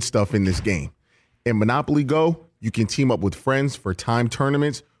more good stuff in this game. In Monopoly Go, you can team up with friends for time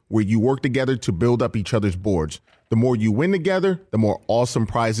tournaments where you work together to build up each other's boards. The more you win together, the more awesome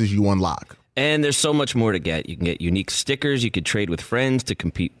prizes you unlock. And there's so much more to get. You can get unique stickers. You could trade with friends to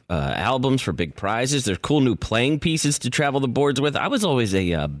compete albums for big prizes. There's cool new playing pieces to travel the boards with. I was always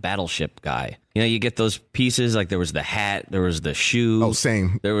a battleship guy. You know, you get those pieces, like there was the hat, there was the shoe. Oh,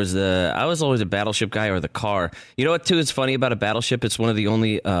 same. I was always a battleship guy, or the car. You know what, too, is funny about a battleship? It's one of the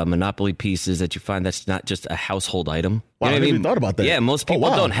only Monopoly pieces that you find that's not just a household item. Wow, You know I what never even thought about that. Yeah, most people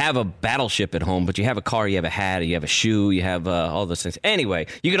wow. don't have a battleship at home, but you have a car, you have a hat, you have a shoe, you have all those things. Anyway,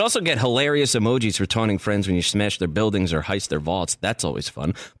 you could also get hilarious emojis for taunting friends when you smash their buildings or heist their vaults. That's always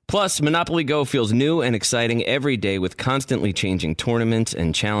fun. Plus, Monopoly Go feels new and exciting every day with constantly changing tournaments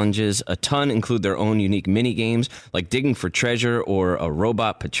and challenges. A ton include their own unique mini games, like digging for treasure or a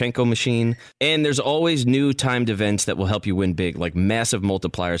robot Pachinko machine. And there's always new timed events that will help you win big, like massive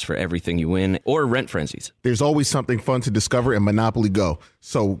multipliers for everything you win, or rent frenzies. There's always something fun to discover in Monopoly Go.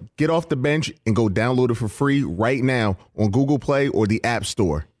 So get off the bench and go download it for free right now on Google Play or the App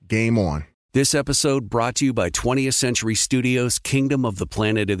Store. Game on. This episode brought to you by 20th Century Studios' Kingdom of the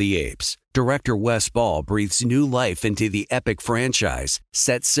Planet of the Apes. Director Wes Ball breathes new life into the epic franchise,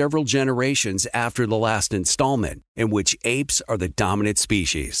 set several generations after the last installment, in which apes are the dominant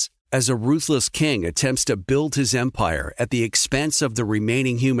species. As a ruthless king attempts to build his empire at the expense of the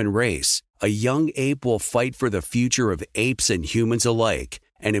remaining human race, a young ape will fight for the future of apes and humans alike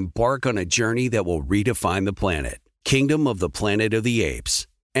and embark on a journey that will redefine the planet. Kingdom of the Planet of the Apes.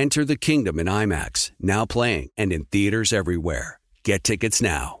 Enter the kingdom in IMAX, now playing and in theaters everywhere. Get tickets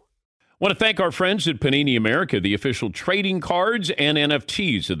now. Want to thank our friends at Panini America, the official trading cards and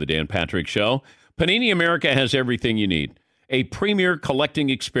NFTs of the Dan Patrick Show. Panini America has everything you need. A premier collecting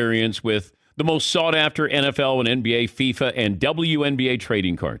experience with the most sought-after NFL and NBA, FIFA, and WNBA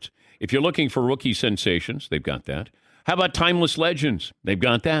trading cards. If you're looking for rookie sensations, they've got that. How about timeless legends? They've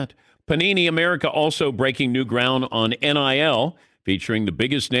got that. Panini America also breaking new ground on NIL, featuring the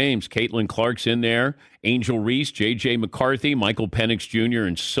biggest names. Caitlin Clark's in there, Angel Reese, J.J. McCarthy, Michael Penix Jr.,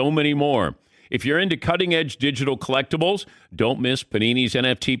 and so many more. If you're into cutting-edge digital collectibles, don't miss Panini's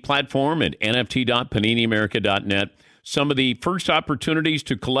NFT platform at nft.paniniamerica.net. Some of the first opportunities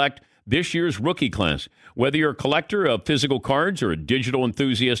to collect this year's rookie class. Whether you're a collector of physical cards or a digital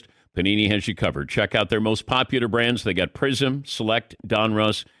enthusiast, Panini has you covered. Check out their most popular brands. They got Prism, Select,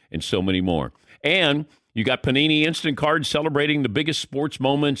 Donruss, and so many more. And you got Panini Instant Cards celebrating the biggest sports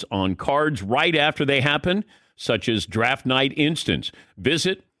moments on cards right after they happen, such as Draft Night Instants.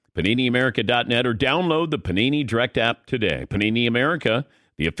 Visit PaniniAmerica.net or download the Panini Direct app today. Panini America,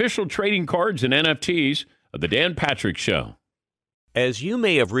 the official trading cards and NFTs of the Dan Patrick Show. As you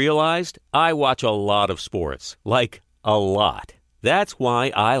may have realized, I watch a lot of sports, like a lot. That's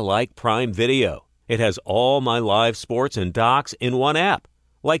why I like Prime Video. It has all my live sports and docs in one app,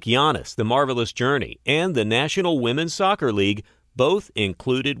 like Giannis, The Marvelous Journey, and the National Women's Soccer League, both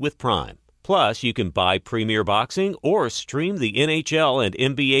included with Prime. Plus, you can buy Premier Boxing or stream the NHL and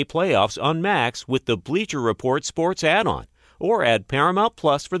NBA playoffs on Max with the Bleacher Report Sports add-on, or add Paramount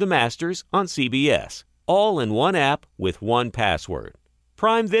Plus for the Masters on CBS. all in one app with one password.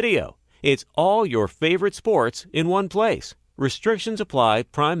 Prime Video. It's all your favorite sports in one place. Restrictions apply.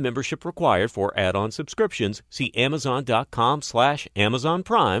 Prime membership required for add-on subscriptions. See Amazon.com/Amazon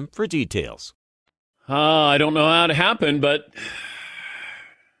Prime for details. I don't know how it happened, but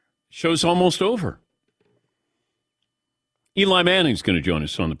show's almost over. Eli Manning's going to join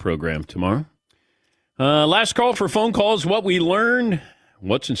us on the program tomorrow. Last call for phone calls. What we learned,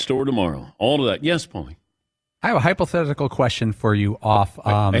 what's in store tomorrow. All of that. Yes, Paulie. I have a hypothetical question for you off.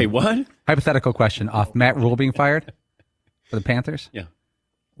 Hey, what? Hypothetical question off Matt Rhule being fired for the Panthers. Yeah.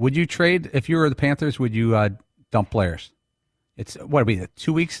 Would you trade, if you were the Panthers, would you dump players? It's, what would be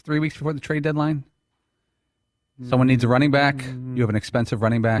 2 weeks, 3 weeks before the trade deadline? Someone needs a running back. You have an expensive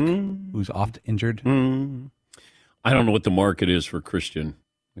running back who's oft injured. I don't know what the market is for Christian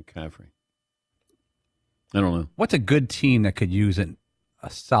McCaffrey. I don't know. What's a good team that could use a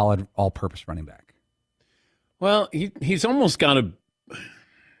solid all-purpose running back? Well, he's almost got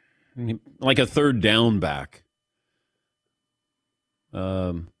like a third down back.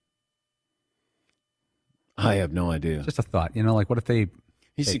 I have no idea. Just a thought. Like what if they...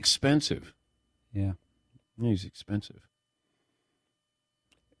 He's expensive. Yeah. He's expensive.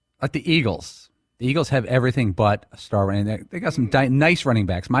 Like the Eagles. The Eagles have everything but a star running back. They got some nice running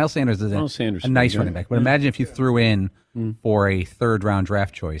backs. Miles Sanders is a nice running back. But imagine if you threw in for a third-round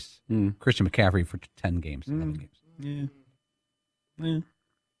draft choice, Christian McCaffrey for 10 games, 11 games. Yeah.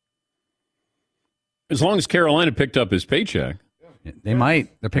 As long as Carolina picked up his paycheck. They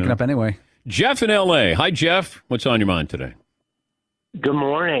might. They're picking up anyway. Jeff in L.A. Hi, Jeff. What's on your mind today? Good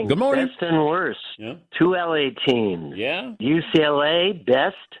morning. Good morning. Best and worst. Yeah. 2 LA teams. Yeah. UCLA,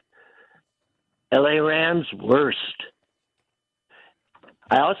 best. LA Rams, worst.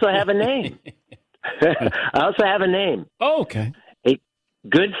 I also have a name. Oh, okay. A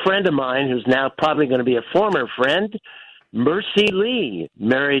good friend of mine who's now probably going to be a former friend, Mercy Lee,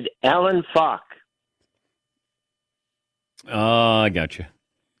 married Alan Falk. I got you.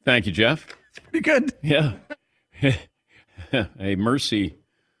 Thank you, Jeff. It's pretty good. Yeah. Hey, Mercy.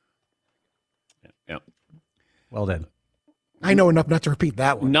 Yeah. Well done. I know enough not to repeat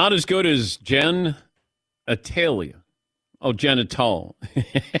that one. Not as good as Jen Atalia. Oh, Jen Atal.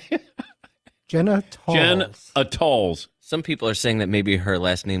 Jenna Talls. Jen Atals. Some people are saying that maybe her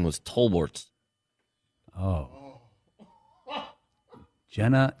last name was Tolbert. Oh.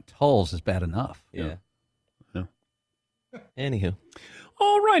 Jenna Tolls is bad enough. Yeah. Yeah. Anywho.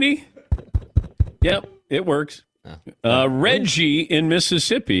 All righty. Yep, it works. Reggie in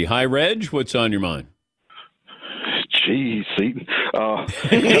Mississippi. Hi, Reg. What's on your mind? Jeez, Seton.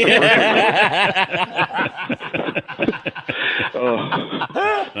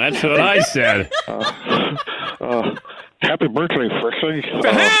 That's what I said. Happy birthday, Freshly.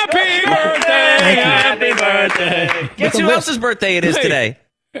 Happy birthday! Happy birthday! Guess who else's birthday it is today?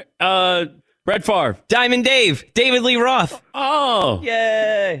 Brett Favre. Diamond Dave. David Lee Roth. Oh.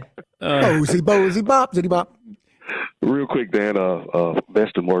 Yay. Bozy, bop, zitty bop. Real quick, Dan,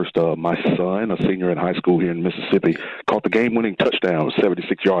 best and worst, my son, a senior in high school here in Mississippi, caught the game-winning touchdown, a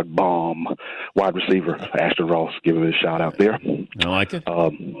 76-yard bomb. Wide receiver, Ashton Ross, give him a shout-out there. I like it.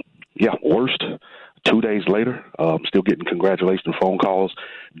 Yeah, worst, 2 days later, I'm still getting congratulations phone calls.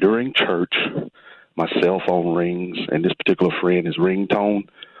 During church, my cell phone rings, and this particular friend, his ringtone,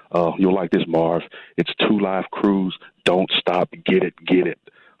 you'll like this, Marv. It's 2 Live Crews, Don't Stop, Get It, Get It.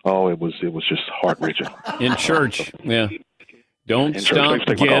 Oh, it was just heart-wrenching. In church, yeah. Don't stop,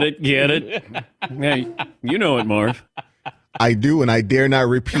 get it, get it. Hey, you know it, Marv. I do, and I dare not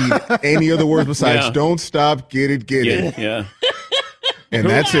repeat any other words besides don't stop, get it, get it. Yeah. And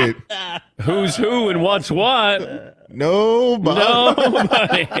that's it. Who's who and what's what?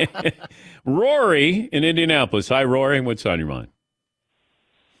 Nobody. Rory in Indianapolis. Hi, Rory. What's on your mind?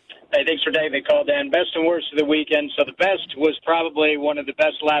 Hey, thanks for taking the call, Dan. Best and worst of the weekend. So the best was probably one of the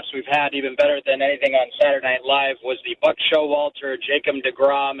best laughs we've had, even better than anything on Saturday Night Live, was the Buck Showalter, Jacob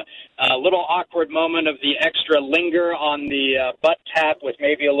deGrom. A little awkward moment of the extra linger on the butt tap with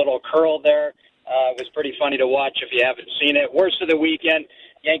maybe a little curl there. It was pretty funny to watch if you haven't seen it. Worst of the weekend,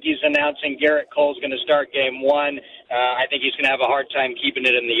 Yankees announcing Garrett Cole's going to start Game 1. I think he's going to have a hard time keeping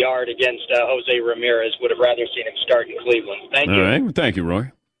it in the yard against Jose Ramirez. Would have rather seen him start in Cleveland. Thank you. All right. Well, thank you,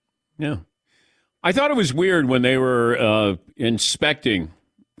 Rory. Yeah. I thought it was weird when they were inspecting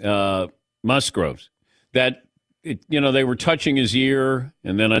Musgroves that, they were touching his ear,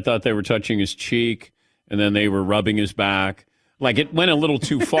 and then I thought they were touching his cheek, and then they were rubbing his back. Like, it went a little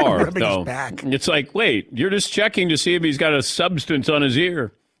too far, though. His back. It's like, wait, you're just checking to see if he's got a substance on his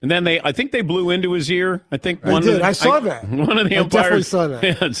ear. And then I think they blew into his ear. I think I saw that. One of the I umpires. definitely saw that.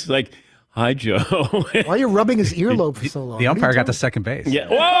 Yeah, it's like, Hi, Joe. Why are you rubbing his earlobe for so long? The umpire got to second base. Yeah.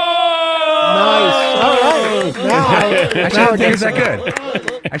 Whoa! Nice. All right. I shouldn't think it's that good.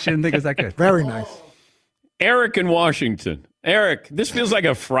 I shouldn't think it's that good. Very nice. Eric in Washington. Eric, this feels like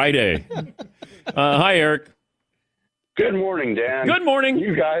a Friday. Hi, Eric. Good morning, Dan. Good morning.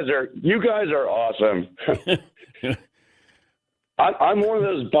 You guys are awesome. I'm one of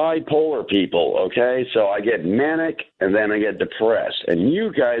those bipolar people, okay? So I get manic and then I get depressed. And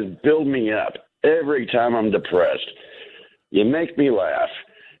you guys build me up every time I'm depressed. You make me laugh.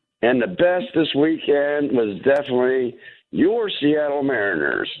 And the best this weekend was definitely your Seattle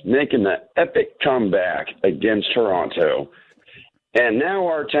Mariners making the epic comeback against Toronto. And now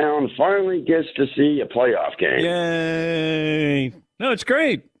our town finally gets to see a playoff game. Yay. No, it's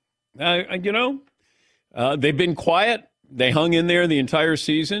great. They've been quiet. They hung in there the entire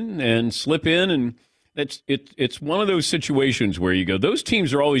season and slip in, and it's one of those situations where you go, those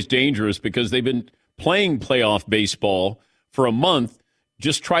teams are always dangerous because they've been playing playoff baseball for a month,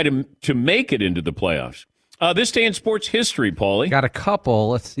 just try to make it into the playoffs. This day in sports history, Paulie. Got a couple.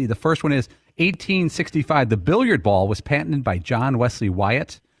 Let's see. The first one is 1865. The billiard ball was patented by John Wesley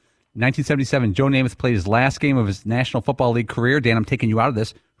Wyatt. 1977, Joe Namath played his last game of his National Football League career. Dan, I'm taking you out of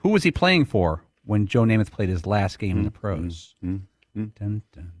this. Who was he playing for when Joe Namath played his last game in the pros? Dun, dun,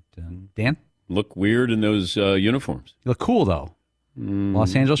 dun. Dan? Look weird in those uniforms. You look cool, though.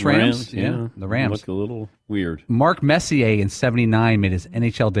 Los Angeles Rams? Yeah, the Rams. Look a little weird. Mark Messier in 79 made his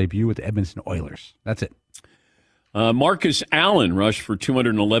NHL debut with the Edmonton Oilers. That's it. Marcus Allen rushed for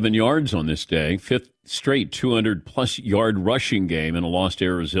 211 yards on this day, fifth straight 200-plus yard rushing game in a loss to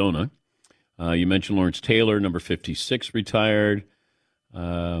Arizona. You mentioned Lawrence Taylor, number 56, retired.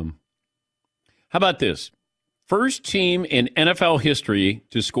 How about this? First team in NFL history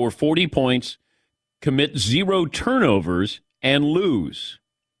to score 40 points, commit 0 turnovers, and lose.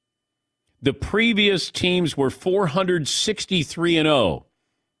 The previous teams were 463-0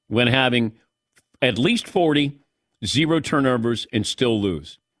 when having at least 40, 0 turnovers, and still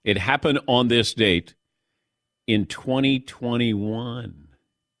lose. It happened on this date in 2021,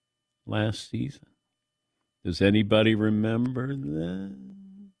 last season. Does anybody remember that?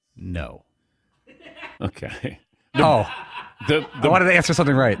 No. Okay. I wanted to answer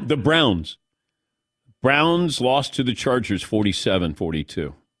something right. The Browns lost to the Chargers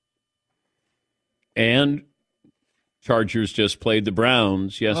 47-42. And Chargers just played the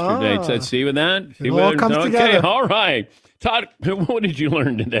Browns yesterday. Let's see with that. It all comes together. All right. Todd, what did you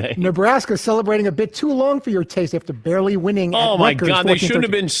learn today? Nebraska celebrating a bit too long for your taste after barely winning. Oh, at my Rutgers, God. They shouldn't 14-13.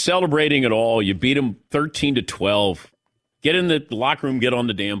 have been celebrating at all. You beat them 13-12. Get in the locker room. Get on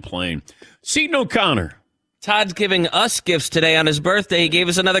the damn plane. Seton O'Connor. Todd's giving us gifts today on his birthday. He gave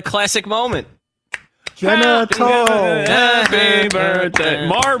us another classic moment. Happy birthday.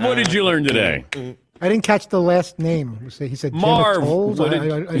 Marv, what did you learn today? I didn't catch the last name. He said Marv. Genitals? I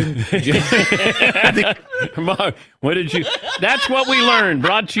didn't. Marv, what did you? That's what we learned.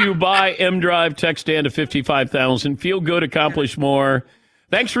 Brought to you by M-Drive. Text Dan to 55,000. Feel good, accomplish more.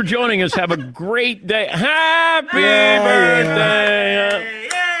 Thanks for joining us. Have a great day. Happy birthday.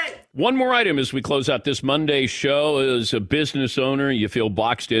 One more item as we close out this Monday show. As a business owner, you feel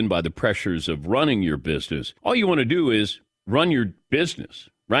boxed in by the pressures of running your business. All you want to do is run your business,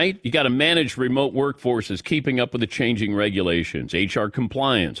 right? You got to manage remote workforces, keeping up with the changing regulations, HR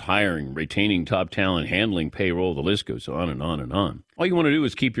compliance, hiring, retaining top talent, handling payroll. The list goes on and on and on. All you want to do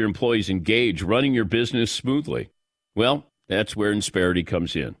is keep your employees engaged, running your business smoothly. Well, that's where Insperity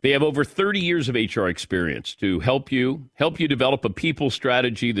comes in. They have over 30 years of HR experience to help you develop a people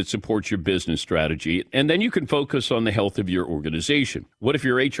strategy that supports your business strategy, and then you can focus on the health of your organization. What if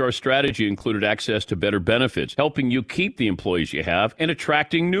your HR strategy included access to better benefits, helping you keep the employees you have and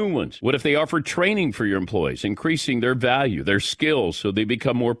attracting new ones? What if they offered training for your employees, increasing their value, their skills, so they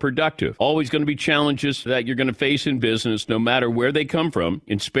become more productive? Always going to be challenges that you're going to face in business, no matter where they come from.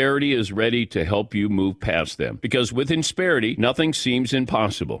 Insperity is ready to help you move past them, because with Insperity, nothing seems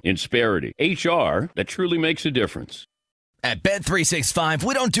impossible. Insperity, HR that truly makes a difference. At Bet365,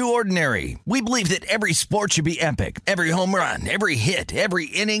 we don't do ordinary. We believe that every sport should be epic. Every home run, every hit, every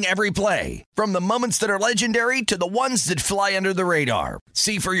inning, every play. From the moments that are legendary to the ones that fly under the radar.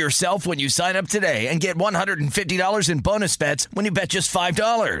 See for yourself when you sign up today and get $150 in bonus bets when you bet just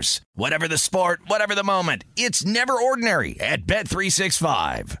 $5. Whatever the sport, whatever the moment, it's never ordinary at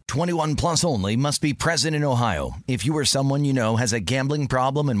Bet365. 21 plus only. Must be present in Ohio. If you or someone you know has a gambling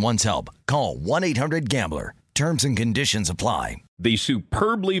problem and wants help, call 1-800-GAMBLER. Terms and conditions apply. the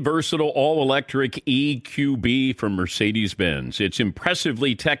superbly versatile all-electric EQB from Mercedes-Benz. It's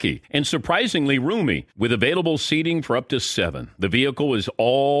impressively techy and surprisingly roomy, with available seating for up to 7. The vehicle is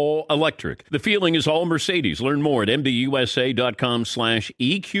all electric. The feeling is all Mercedes. Learn more at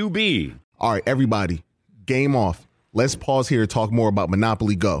mbusa.com/EQB. All right, everybody, game off. Let's pause here to talk more about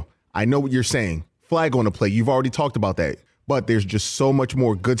Monopoly Go. I know what you're saying. Flag on the play. You've already talked about that. But there's just so much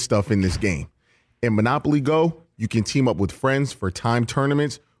more good stuff in this game. In Monopoly Go, you can team up with friends for time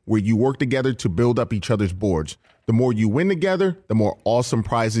tournaments where you work together to build up each other's boards. The more you win together, the more awesome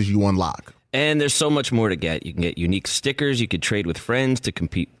prizes you unlock. And there's so much more to get. You can get unique stickers. You could trade with friends to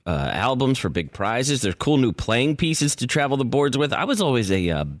compete albums for big prizes. There's cool new playing pieces to travel the boards with. I was always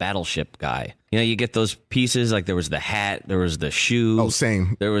a battleship guy. You know, you get those pieces, like there was the hat, there was the shoe. Oh,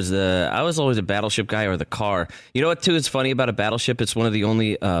 same. I was always a battleship guy, or the car. You know what, too, is funny about a battleship? It's one of the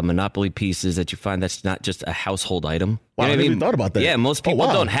only Monopoly pieces that you find that's not just a household item. Wow, You know I what never even thought about that. Yeah, most people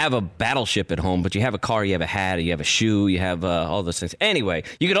wow. don't have a battleship at home, but you have a car, you have a hat, you have a shoe, you have all those things. Anyway,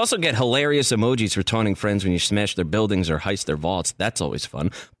 you could also get hilarious emojis for taunting friends when you smash their buildings or heist their vaults. That's always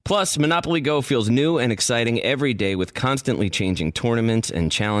fun. Plus, Monopoly Go feels new and exciting every day with constantly changing tournaments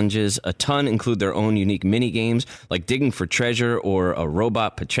and challenges. A ton include their own unique mini games like digging for treasure or a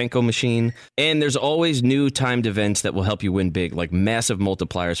robot Pachinko machine. And there's always new timed events that will help you win big, like massive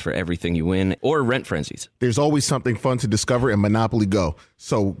multipliers for everything you win or rent frenzies. There's always something fun to discover in Monopoly Go.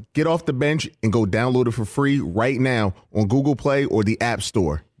 So get off the bench and go download it for free right now on Google Play or the App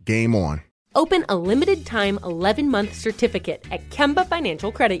Store. Game on. Open a limited-time 11-month certificate at Kemba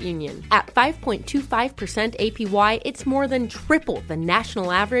Financial Credit Union. At 5.25% APY, it's more than triple the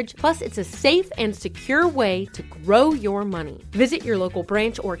national average, plus it's a safe and secure way to grow your money. Visit your local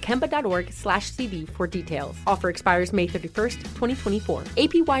branch or kemba.org/CD for details. Offer expires May 31st, 2024.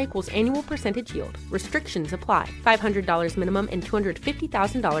 APY equals annual percentage yield. Restrictions apply. $500 minimum and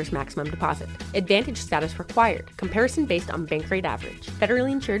 $250,000 maximum deposit. Advantage status required. Comparison based on bank rate average.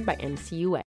 Federally insured by NCUA.